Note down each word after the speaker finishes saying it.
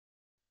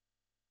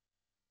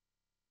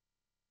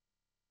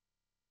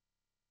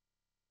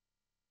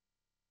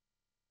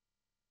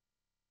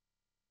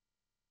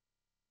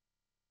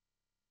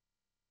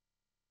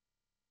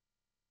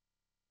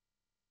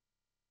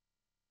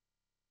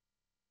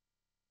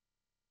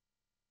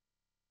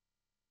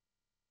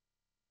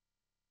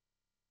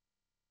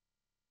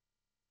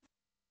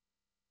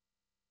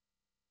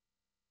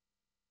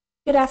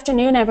Good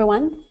afternoon,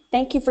 everyone.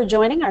 Thank you for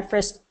joining our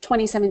first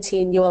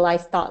 2017 ULI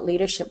Thought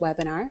Leadership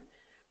webinar,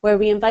 where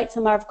we invite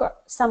some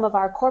of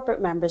our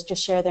corporate members to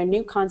share their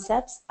new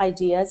concepts,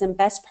 ideas, and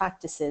best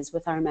practices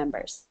with our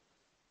members.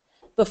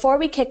 Before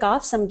we kick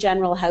off, some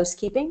general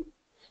housekeeping.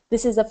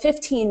 This is a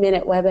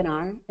 15-minute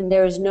webinar, and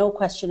there is no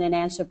question and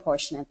answer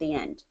portion at the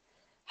end.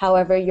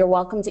 However, you're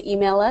welcome to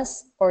email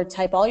us or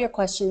type all your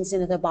questions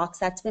into the box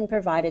that's been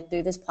provided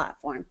through this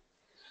platform.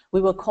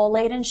 We will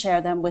collate and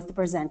share them with the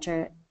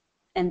presenter,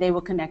 and they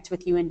will connect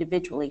with you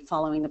individually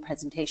following the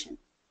presentation.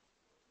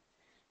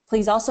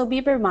 Please also be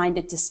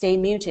reminded to stay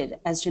muted,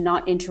 as do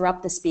not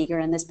interrupt the speaker,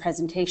 and this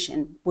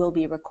presentation will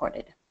be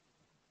recorded.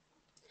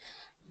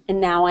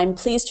 And now I'm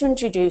pleased to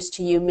introduce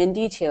to you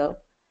Mindy,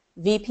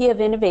 VP of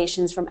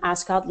Innovations from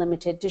Ascott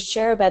Limited, to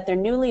share about their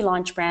newly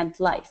launched brand,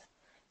 Life,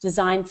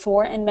 designed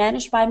for and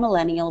managed by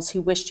millennials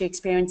who wish to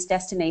experience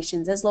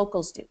destinations as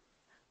locals do.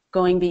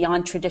 Going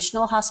beyond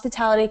traditional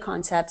hospitality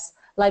concepts,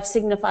 Life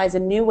signifies a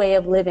new way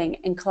of living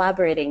and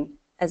collaborating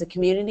as a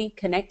community,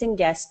 connecting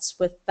guests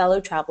with fellow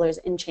travelers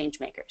and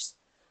changemakers.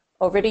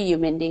 Over to you,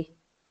 Mindy.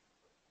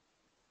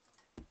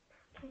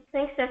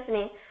 Thanks,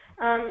 Stephanie.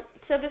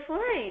 So before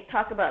I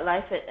talk about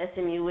Life at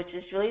SMU, which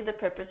is really the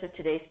purpose of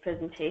today's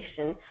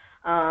presentation,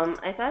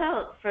 I thought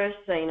I'll first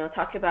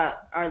talk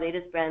about our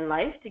latest brand,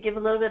 Life, to give a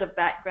little bit of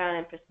background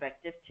and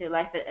perspective to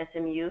Life at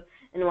SMU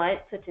and why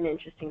it's such an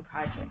interesting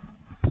project.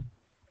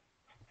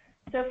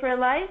 So for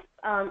Life,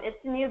 it's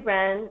a new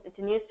brand. It's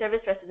a new service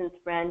residence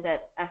brand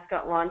that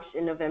Ascott launched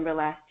in November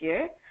last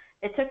year.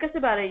 It took us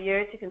about a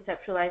year to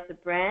conceptualize the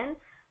brand,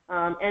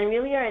 and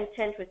really our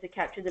intent was to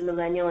capture the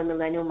millennial and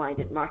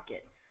millennial-minded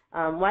market.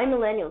 Why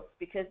millennials?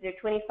 Because they're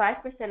 25%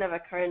 of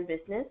our current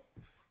business,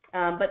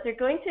 but they're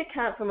going to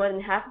account for more than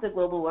half of the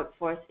global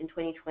workforce in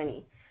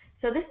 2020.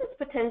 So this is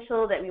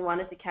potential that we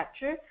wanted to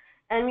capture,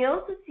 and we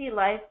also see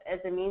Life as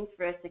a means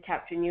for us to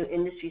capture new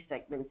industry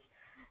segments.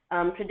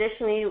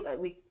 Traditionally,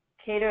 we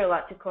cater a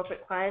lot to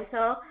corporate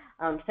clientele,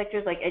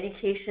 sectors like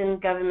education,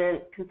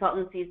 government,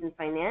 consultancies, and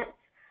finance.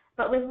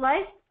 But with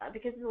Life,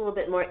 because it's a little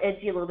bit more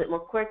edgy, a little bit more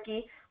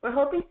quirky, we're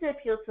hoping to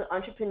appeal to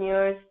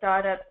entrepreneurs,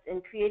 startups,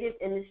 and creative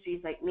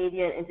industries like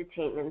media and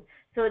entertainment.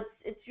 So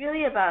it's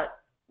really about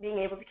being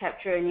able to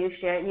capture a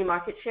new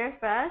market share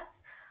for us.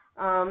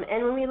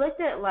 And when we looked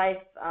at Life,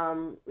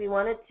 we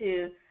wanted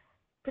to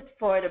put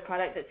forward a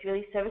product that's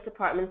really service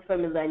apartments for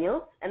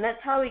millennials, and that's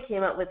how we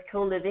came up with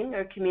co-living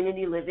or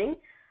community living.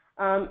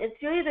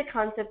 It's really the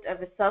concept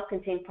of a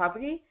self-contained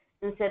property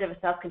instead of a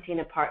self-contained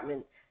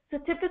apartment. So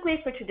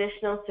typically for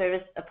traditional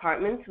service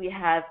apartments, we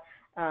have,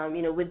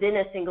 within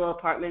a single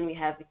apartment, we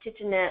have a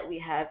kitchenette, we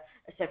have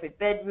a separate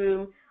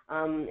bedroom.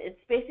 It's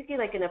basically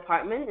like an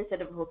apartment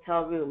instead of a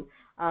hotel room.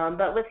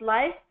 But with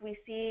Life, we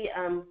see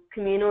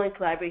communal and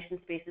collaboration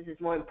spaces is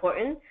more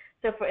important.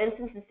 So for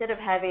instance, instead of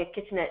having a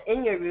kitchenette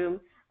in your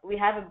room, we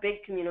have a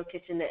big communal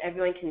kitchen that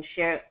everyone can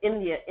share in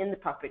the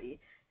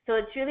property. So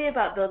it's really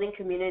about building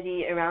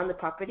community around the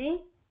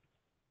property.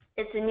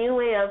 It's a new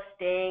way of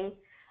staying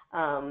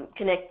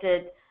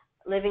connected,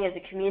 living as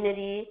a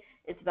community.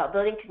 It's about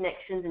building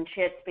connections and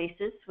shared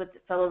spaces with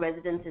fellow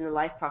residents in the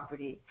Life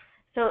property.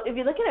 So if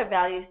you look at our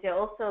values, they're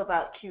also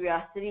about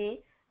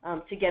curiosity,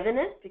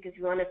 togetherness, because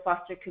we want to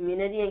foster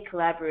community and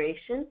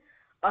collaboration,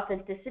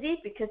 authenticity,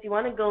 because you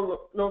want to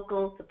go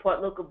local,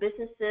 support local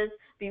businesses,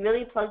 be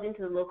really plugged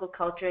into the local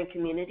culture and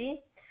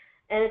community.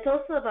 And it's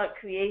also about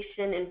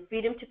creation and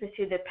freedom to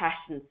pursue their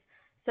passions.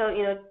 So,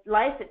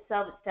 Life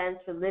itself, it stands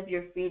for Live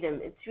Your Freedom.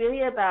 It's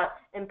really about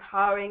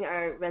empowering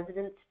our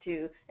residents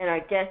and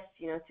our guests,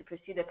 to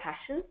pursue their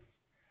passions.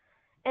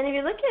 And if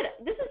you look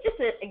at, this is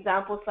just an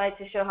example slide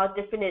to show how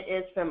different it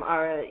is from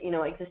our,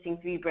 existing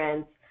three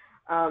brands.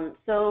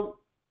 So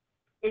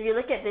if you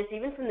look at this,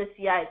 even from the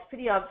CI, it's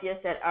pretty obvious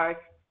that our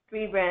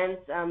three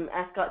brands,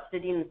 Ascot,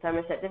 City, and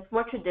Somerset, it's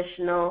more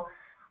traditional.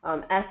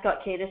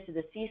 Ascot caters to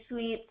the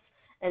C-suites.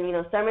 And,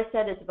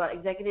 Somerset is about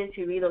executives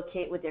who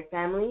relocate with their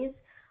families.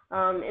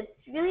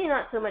 It's really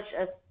not so much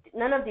as,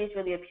 none of these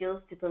really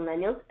appeals to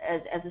millennials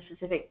as a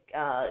specific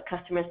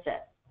customer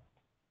set.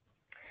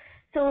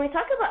 So when we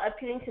talk about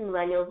appealing to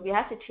millennials, we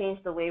have to change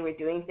the way we're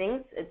doing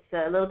things. It's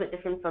a little bit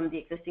different from the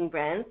existing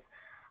brands.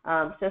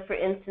 So for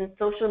instance,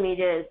 social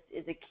media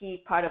is a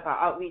key part of our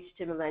outreach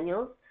to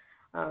millennials.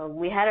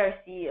 We had our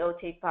CEO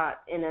take part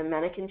in a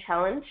mannequin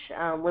challenge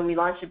when we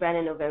launched the brand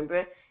in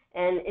November,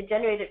 and it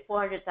generated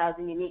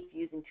 400,000 unique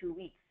views in 2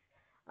 weeks.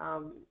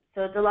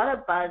 So it's a lot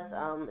of buzz.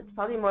 It's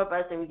probably more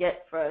buzz than we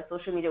get for our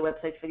social media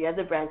websites for the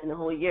other brands in the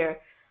whole year.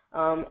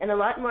 And a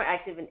lot more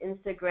active in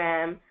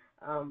Instagram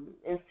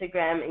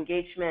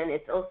engagement.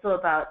 It's also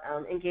about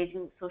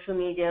engaging social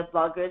media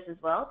bloggers as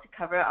well to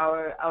cover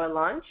our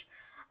launch.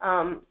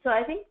 So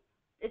I think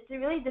it's a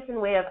really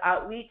different way of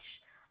outreach.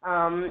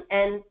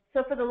 And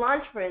so for the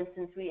launch, for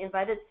instance, we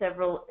invited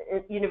several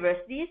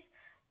universities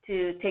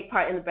to take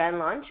part in the brand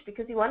launch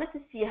because we wanted to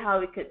see how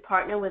we could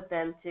partner with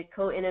them to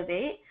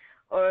co-innovate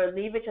or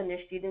leverage on their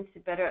students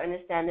to better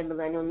understand the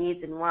millennial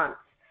needs and wants.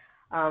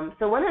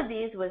 So one of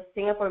these was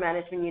Singapore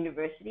Management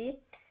University,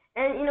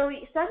 And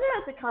we started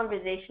out the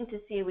conversation to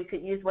see if we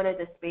could use one of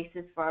the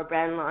spaces for our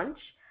brand launch.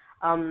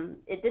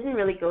 It didn't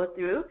really go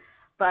through,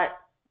 but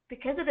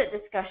because of that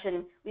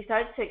discussion, we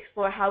started to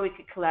explore how we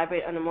could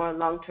collaborate on a more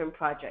long-term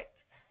project.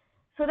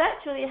 So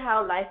that's really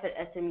how Life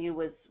at SMU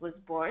was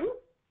born.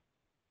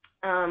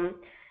 SMU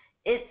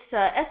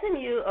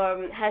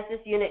has this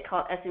unit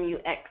called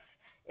SMUX.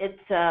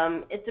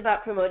 It's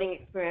about promoting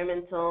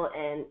experimental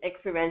and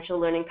experiential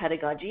learning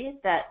pedagogy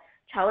that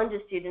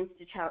challenges students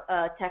to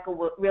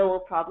tackle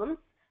real-world problems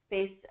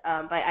faced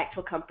by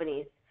actual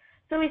companies.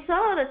 So we saw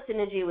a lot of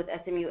synergy with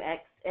SMUX,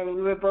 and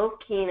we were both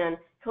keen on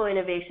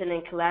co-innovation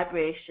and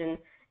collaboration.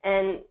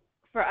 And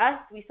for us,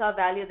 we saw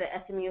value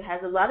that SMU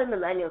has a lot of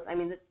millennials. I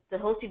mean, the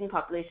whole student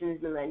population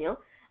is millennial.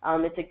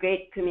 It's a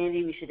great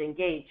community we should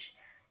engage.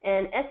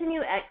 And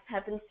SMUX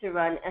happens to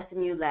run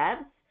SMU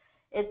Labs.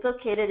 It's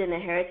located in a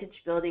heritage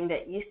building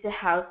that used to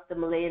house the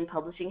Malayan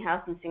Publishing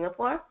House in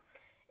Singapore.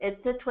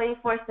 It's a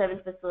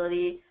 24/7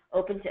 facility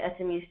open to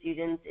SMU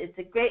students. It's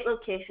a great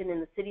location in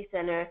the city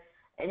center.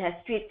 It has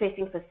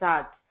street-facing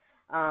facades.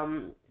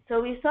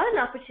 So we saw an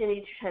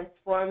opportunity to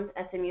transform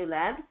SMU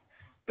Labs,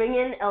 bring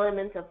in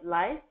elements of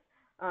life,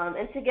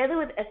 and together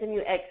with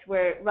SMUX,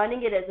 we're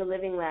running it as a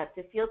living lab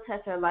to field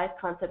test our life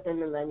concept in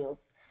millennials.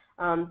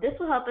 This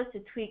will help us to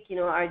tweak,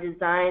 our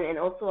design and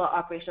also our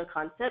operational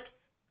concepts.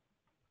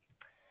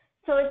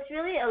 So it's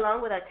really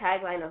along with our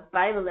tagline of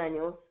by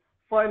millennials,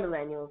 for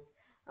millennials.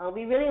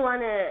 We really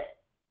want to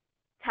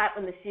tap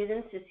on the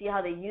students to see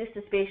how they use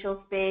the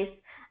spatial space,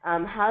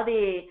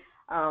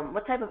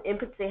 what type of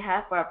inputs they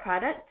have for our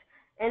product.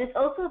 And it's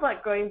also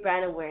about growing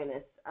brand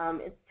awareness.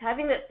 It's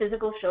having that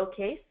physical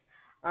showcase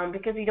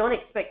because we don't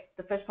expect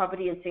the first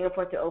property in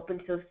Singapore to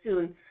open so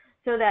soon.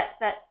 So that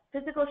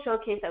physical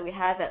showcase that we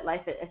have at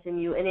Life at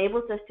SMU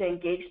enables us to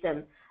engage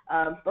them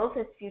both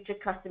as future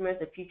customers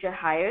or future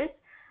hires.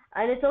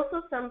 And it's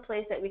also some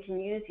place that we can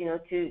use,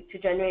 to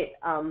generate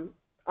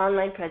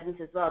online presence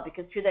as well,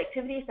 because through the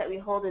activities that we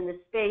hold in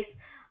this space,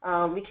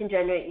 we can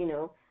generate,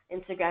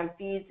 Instagram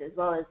feeds as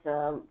well as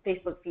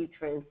Facebook feeds,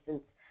 for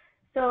instance.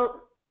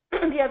 So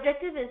the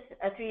objective is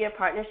a 3-year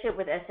partnership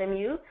with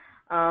SMU,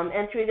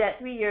 and through that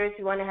 3 years,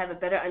 we want to have a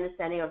better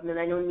understanding of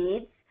millennial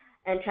needs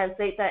and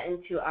translate that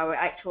into our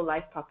actual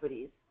life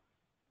properties.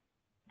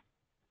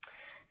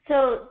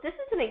 So this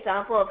is an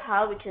example of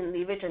how we can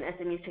leverage on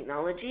SMU's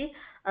technology.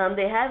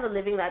 They have a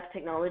living lab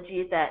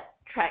technology that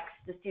tracks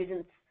the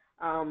students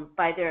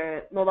by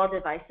their mobile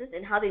devices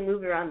and how they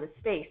move around the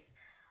space.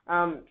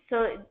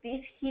 So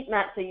these heat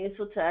maps are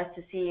useful to us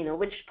to see,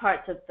 which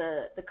parts of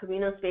the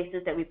communal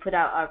spaces that we put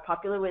out are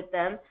popular with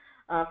them.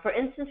 For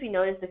instance, we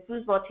noticed the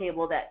foosball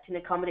table that can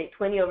accommodate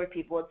 20 over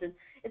people.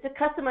 It's a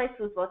customized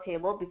foosball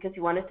table because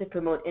we wanted to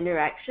promote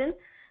interaction.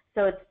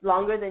 So it's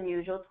longer than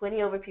usual.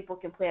 20 over people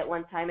can play at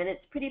one time, and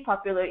it's pretty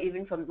popular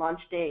even from launch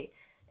day.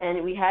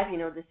 And we have,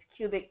 this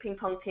cubic ping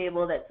pong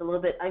table that's a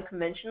little bit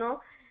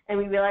unconventional, and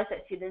we realized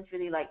that students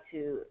really like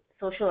to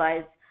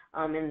socialize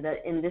in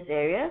this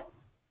area.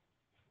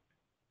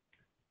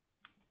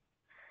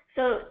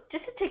 So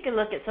just to take a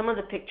look at some of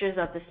the pictures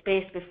of the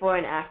space before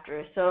and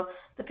after. So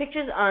the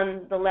pictures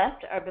on the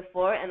left are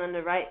before, and on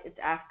the right it's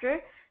after.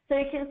 So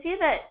you can see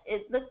that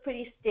it looks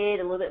pretty staid,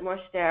 a little bit more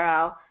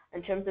sterile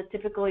in terms of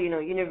typical,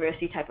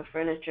 university type of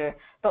furniture.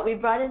 But we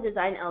brought in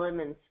design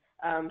elements.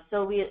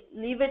 So we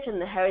leverage in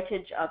the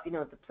heritage of,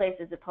 the place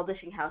as a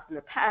publishing house in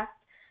the past,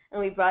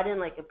 and we brought in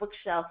like a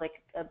bookshelf,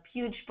 like a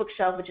huge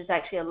bookshelf, which is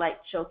actually a light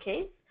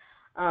showcase.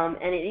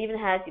 And it even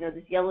has,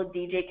 this yellow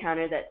DJ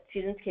counter that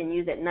students can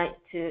use at night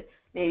to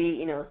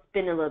maybe,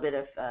 spin a little bit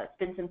of,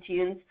 spin some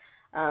tunes.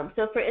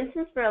 So for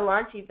instance, for a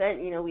launch event,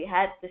 we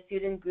had the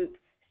student group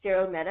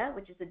Stereo Meta,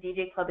 which is a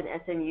DJ club in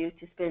SMU,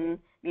 to spin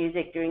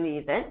music during the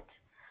event.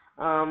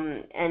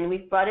 And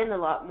we've brought in a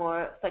lot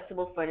more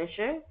flexible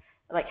furniture,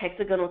 like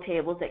hexagonal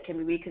tables that can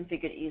be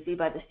reconfigured easily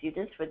by the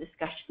students for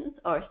discussions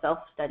or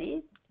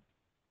self-study.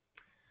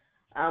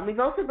 We've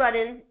also brought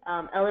in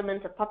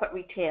elements of pop-up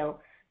retail.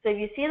 So if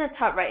you see in the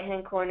top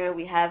right-hand corner,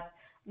 we have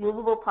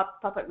movable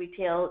pop-up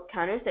retail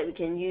counters that we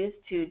can use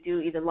to do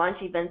either launch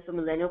events for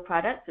millennial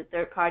products with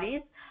third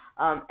parties.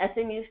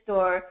 SMU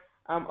store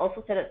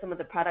also set up some of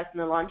the products on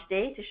the launch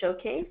day to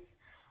showcase.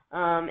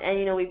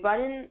 And, we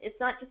brought in, it's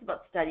not just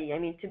about study. I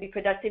mean, to be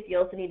productive, you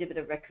also need a bit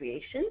of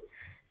recreation.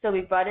 So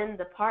we brought in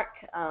the park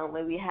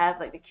where we have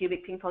like the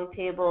cubic ping pong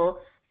table,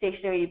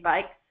 stationary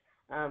bikes,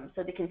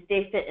 so they can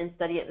stay fit and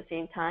study at the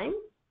same time.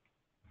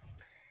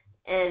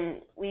 And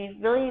we've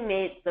really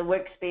made the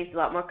workspace a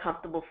lot more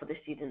comfortable for the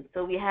students.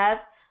 So we have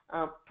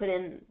put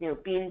in,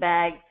 bean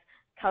bags,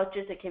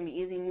 couches that can be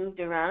easily moved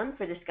around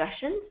for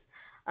discussions,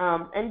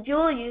 and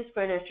dual-use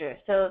furniture.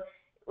 So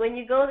when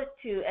you go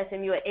to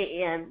SMU at 8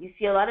 a.m., you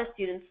see a lot of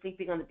students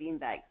sleeping on the bean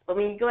bags. But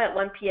when you go at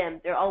 1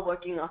 p.m., they're all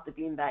working off the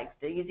bean bags.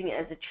 They're using it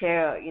as a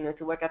chair,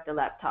 to work off their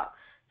laptop.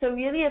 So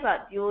really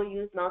about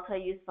dual-use,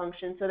 multi-use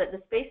function, so that the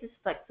space is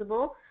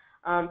flexible,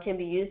 can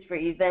be used for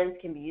events,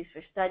 can be used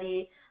for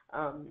study.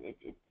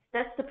 It's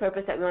that's the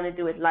purpose that we want to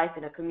do with life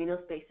in our communal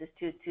spaces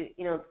too.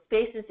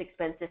 Space is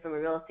expensive from a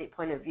real estate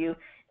point of view,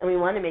 and we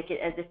want to make it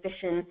as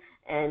efficient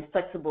and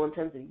flexible in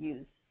terms of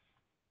use.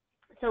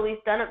 So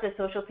we've done up the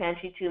social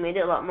pantry too, made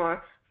it a lot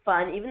more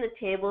fun. Even the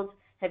tables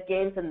have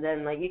games in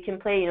them, like you can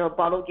play, a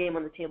bottle game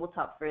on the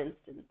tabletop, for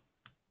instance.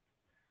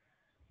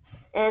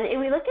 And if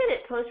we look at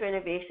it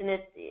post-renovation,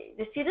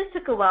 the students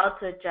took a while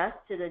to adjust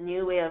to the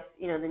new way of,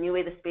 the new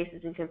way the space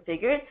has been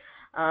configured.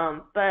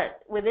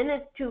 But within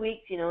 2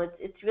 weeks,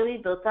 it's really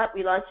built up.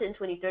 We launched it in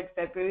 23rd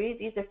February.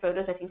 These are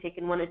photos, I think,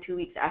 taken 1 or 2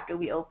 weeks after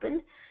we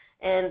opened.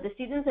 And the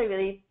students are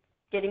really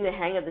getting the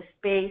hang of the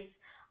space.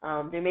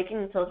 They're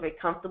making themselves very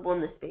comfortable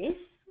in the space.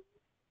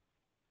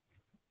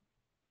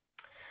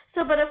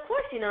 So, but of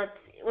course,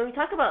 when we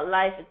talk about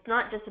life, it's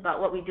not just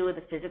about what we do with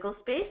the physical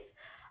space.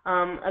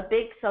 A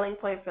big selling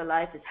point for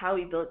life is how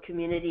we build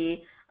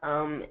community,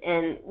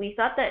 and we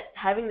thought that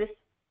having this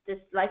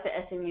life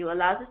at SMU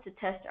allows us to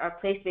test our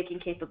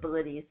placemaking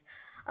capabilities.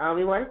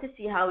 We wanted to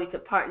see how we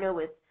could partner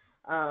with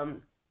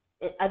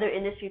other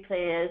industry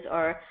players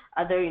or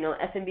other,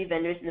 F&B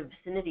vendors in the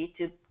vicinity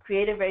to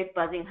create a very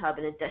buzzing hub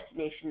and a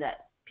destination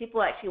that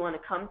people actually want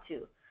to come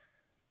to.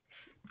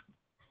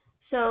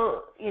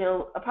 So,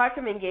 apart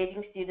from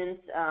engaging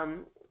students,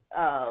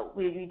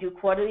 we do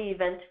quarterly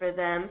events for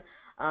them.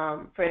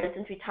 For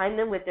instance, we time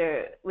them with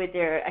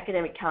their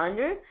academic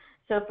calendar.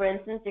 So, for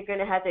instance, they're going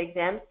to have their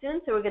exams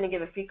soon, so we're going to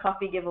give a free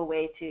coffee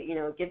giveaway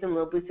to, give them a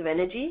little boost of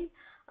energy.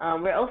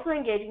 We're also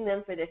engaging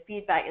them for their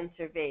feedback and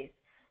surveys.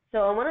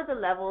 So, on one of the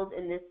levels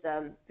in this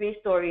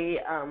 3-story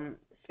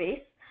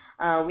space,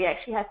 we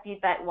actually have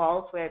feedback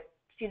walls where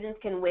students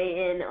can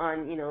weigh in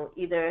on,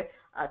 either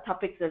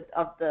topics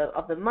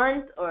of the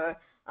month or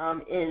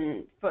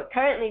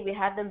currently we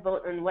have them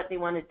vote on what they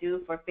want to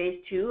do for phase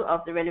 2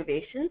 of the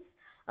renovations.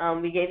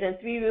 We gave them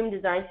 3 room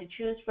designs to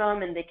choose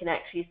from, and they can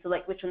actually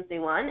select which ones they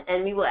want,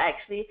 and we will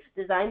actually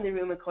design the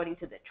room according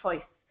to their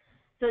choice.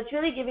 So it's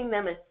really giving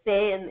them a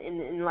say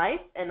in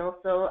life and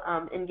also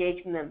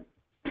engaging them.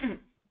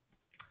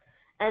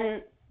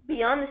 And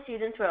beyond the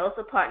students, we're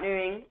also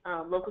partnering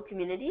local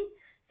community.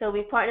 So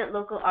we partnered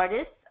local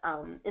artists.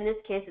 In this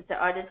case, it's an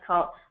artist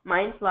called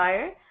Mind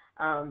Flyer.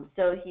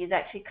 So he's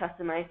actually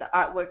customized the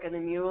artwork and the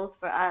murals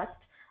for us.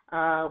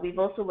 We've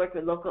also worked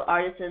with local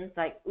artisans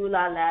like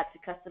Ula Lab to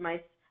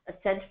customize a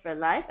scent for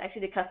life.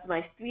 Actually, they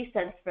customized 3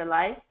 scents for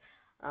life.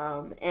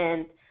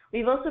 And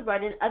we've also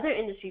brought in other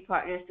industry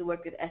partners to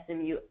work with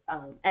SMU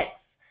X.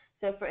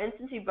 So, for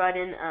instance, we brought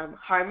in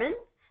Harman.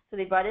 So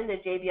they brought in their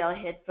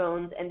JBL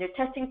headphones, and they're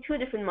testing 2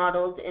 different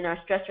models in our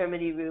stress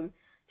remedy room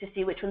to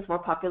see which one's more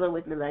popular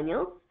with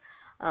millennials.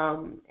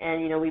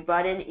 And, we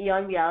brought in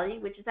Eon Reality,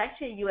 which is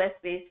actually a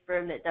US-based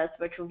firm that does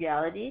virtual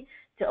reality,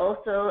 to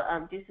also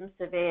do some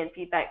survey and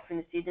feedback from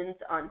the students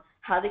on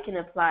how they can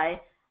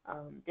apply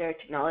their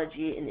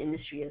technology in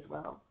industry as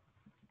well.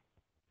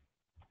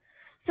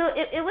 So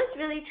it was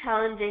really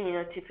challenging,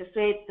 to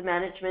persuade the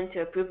management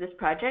to approve this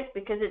project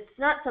because it's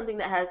not something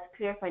that has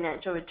clear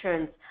financial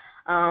returns.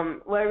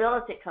 We're a real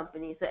estate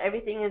company, so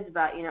everything is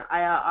about,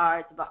 IRR,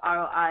 it's about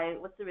ROI,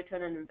 what's the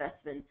return on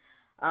investment.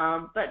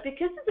 But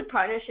because it's a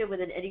partnership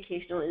with an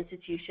educational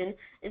institution,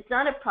 it's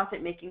not a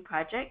profit-making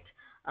project.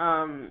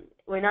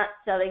 We're not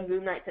selling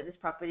room nights at this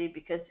property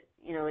because,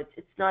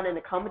 it's not an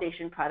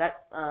accommodation product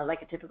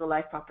like a typical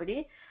life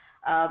property.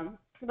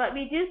 But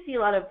we do see a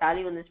lot of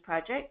value in this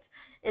project.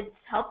 It's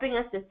helping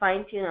us to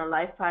fine-tune our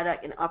life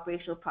product and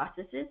operational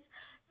processes.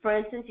 For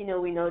instance,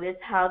 we notice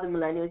how the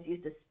millennials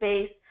use the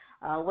space,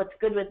 what's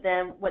good with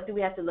them, what do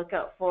we have to look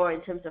out for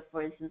in terms of,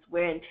 for instance,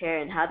 wear and tear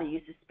and how they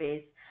use the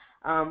space.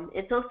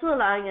 It's also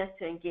allowing us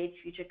to engage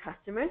future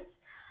customers.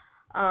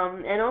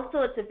 And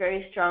also it's a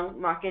very strong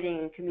marketing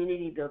and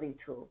community building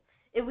tool.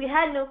 If we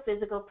had no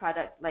physical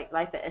product like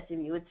Life at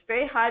SMU, it's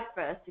very hard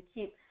for us to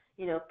keep,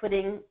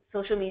 putting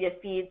social media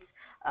feeds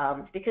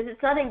because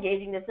it's not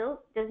engaging. There's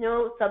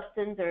no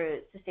substance or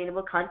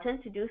sustainable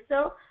content to do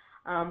so.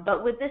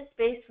 But with this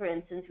space, for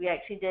instance, we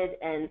actually did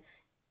an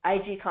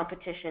IG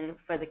competition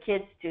for the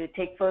kids to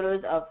take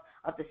photos of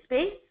the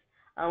space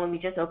when we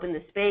just opened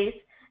the space.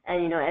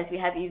 And, as we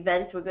have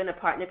events, we're going to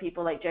partner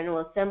people like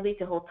General Assembly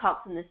to hold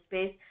talks in this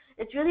space.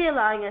 It's really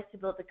allowing us to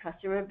build the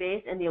customer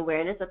base and the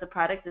awareness of the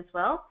product as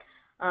well.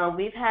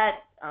 We've had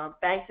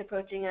banks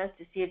approaching us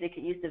to see if they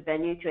could use the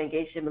venue to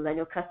engage the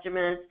millennial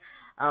customers.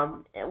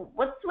 And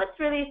what's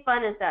really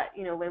fun is that,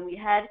 when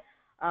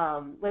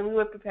we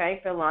were preparing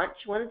for launch,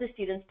 one of the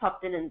students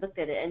popped in and looked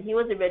at it, and he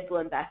was a Red Bull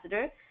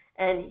ambassador.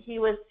 And he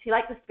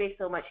liked the space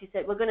so much, he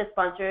said, we're going to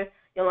sponsor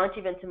your launch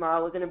event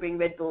tomorrow. We're going to bring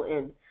Red Bull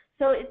in.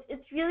 So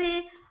it's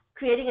really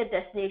creating a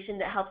destination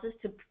that helps us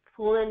to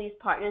pull in these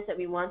partners that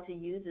we want to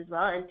use as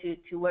well and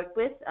to work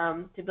with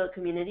to build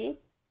community.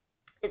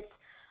 It's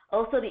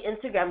also the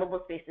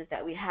Instagrammable spaces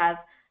that we have.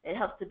 It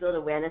helps to build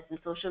awareness in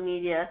social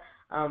media.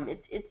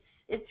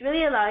 It's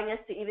really allowing us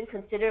to even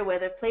consider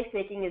whether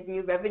placemaking is a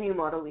new revenue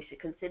model we should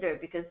consider,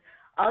 because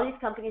all these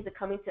companies are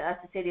coming to us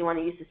to say they want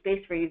to use the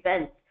space for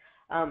events.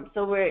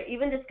 So we're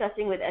even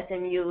discussing with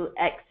SMU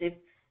X if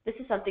this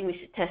is something we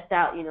should test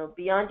out,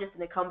 beyond just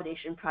an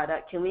accommodation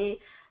product. Can we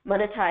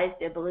monetize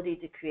the ability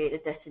to create a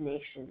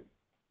destination?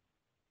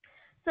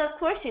 So of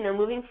course,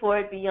 moving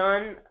forward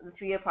beyond the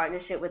 3-year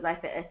partnership with Life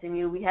at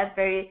SMU, we have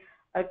very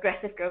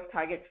aggressive growth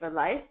targets for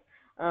Life.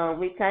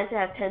 We plan to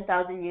have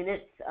 10,000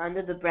 units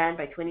under the brand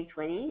by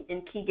 2020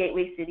 in key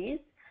gateway cities.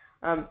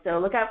 So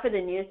look out for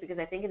the news, because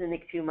I think in the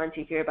next few months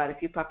you hear about a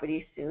few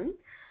properties soon.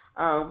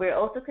 We're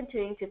also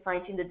continuing to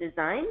fine-tune the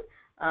design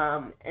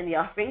and the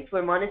offerings.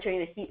 We're monitoring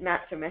the heat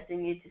maps from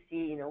SMU to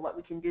see what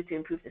we can do to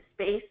improve the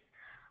space.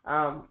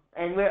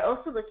 And we're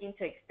also looking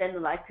to extend the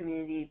Life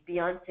community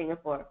beyond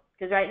Singapore.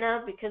 Because right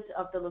now, because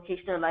of the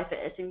location of Life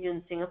at SMU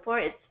in Singapore,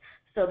 it's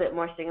still a bit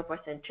more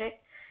Singapore-centric.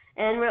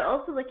 And we're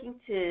also looking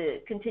to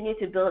continue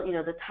to build,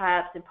 the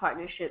tie-ups and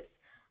partnerships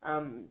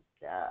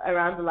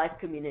around the Life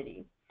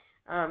community.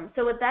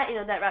 So with that,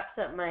 that wraps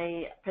up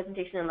my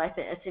presentation on Life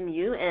at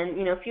SMU. And,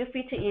 feel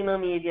free to email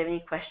me if you have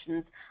any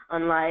questions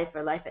on Life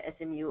or Life at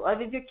SMU.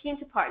 Or if you're keen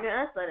to partner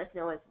us, let us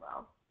know as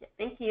well. Yeah,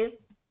 thank you.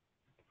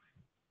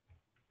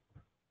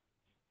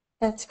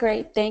 That's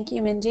great. Thank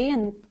you, Mindy,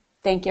 and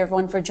thank you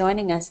everyone for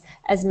joining us.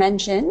 As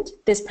mentioned,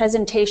 this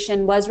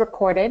presentation was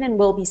recorded and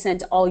will be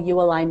sent to all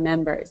ULI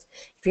members.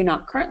 If you're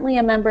not currently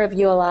a member of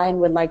ULI and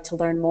would like to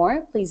learn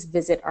more, please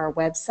visit our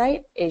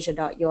website,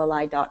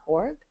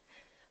 asia.uli.org.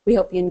 We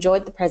hope you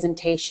enjoyed the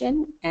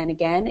presentation. And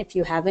again, if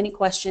you have any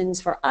questions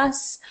for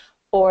us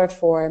or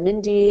for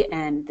Mindy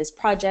and this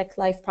project,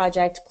 Life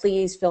Project,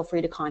 please feel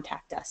free to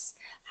contact us.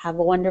 Have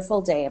a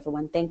wonderful day,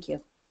 everyone. Thank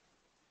you.